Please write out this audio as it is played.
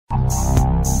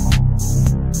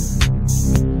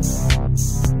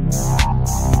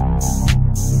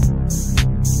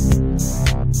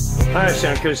Hi,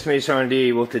 Sean Costa Mesa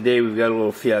R&D. Well, today we've got a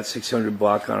little Fiat 600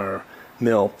 block on our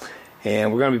mill,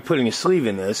 and we're going to be putting a sleeve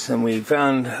in this, and we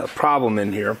found a problem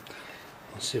in here.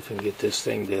 Let's see if we can get this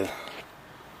thing to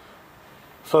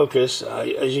focus.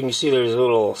 As you can see, there's a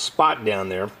little spot down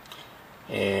there,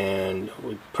 and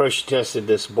we pressure tested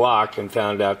this block and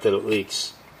found out that it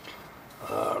leaks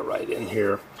right in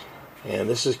here. And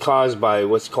this is caused by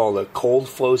what's called a cold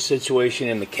flow situation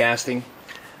in the casting.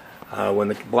 When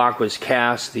the block was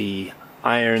cast, the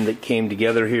iron that came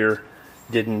together here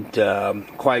didn't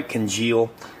quite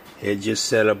congeal. It just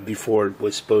set up before it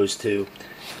was supposed to,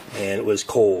 and it was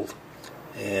cold.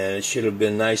 And it should have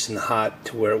been nice and hot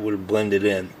to where it would have blended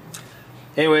in.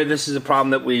 Anyway, this is a problem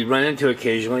that we run into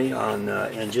occasionally on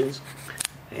engines,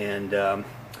 and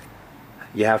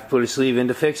you have to put a sleeve in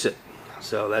to fix it.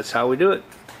 So that's how we do it.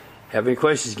 Have any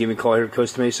questions, give me a call here at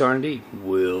Costa Mesa R&D.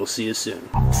 We'll see you soon.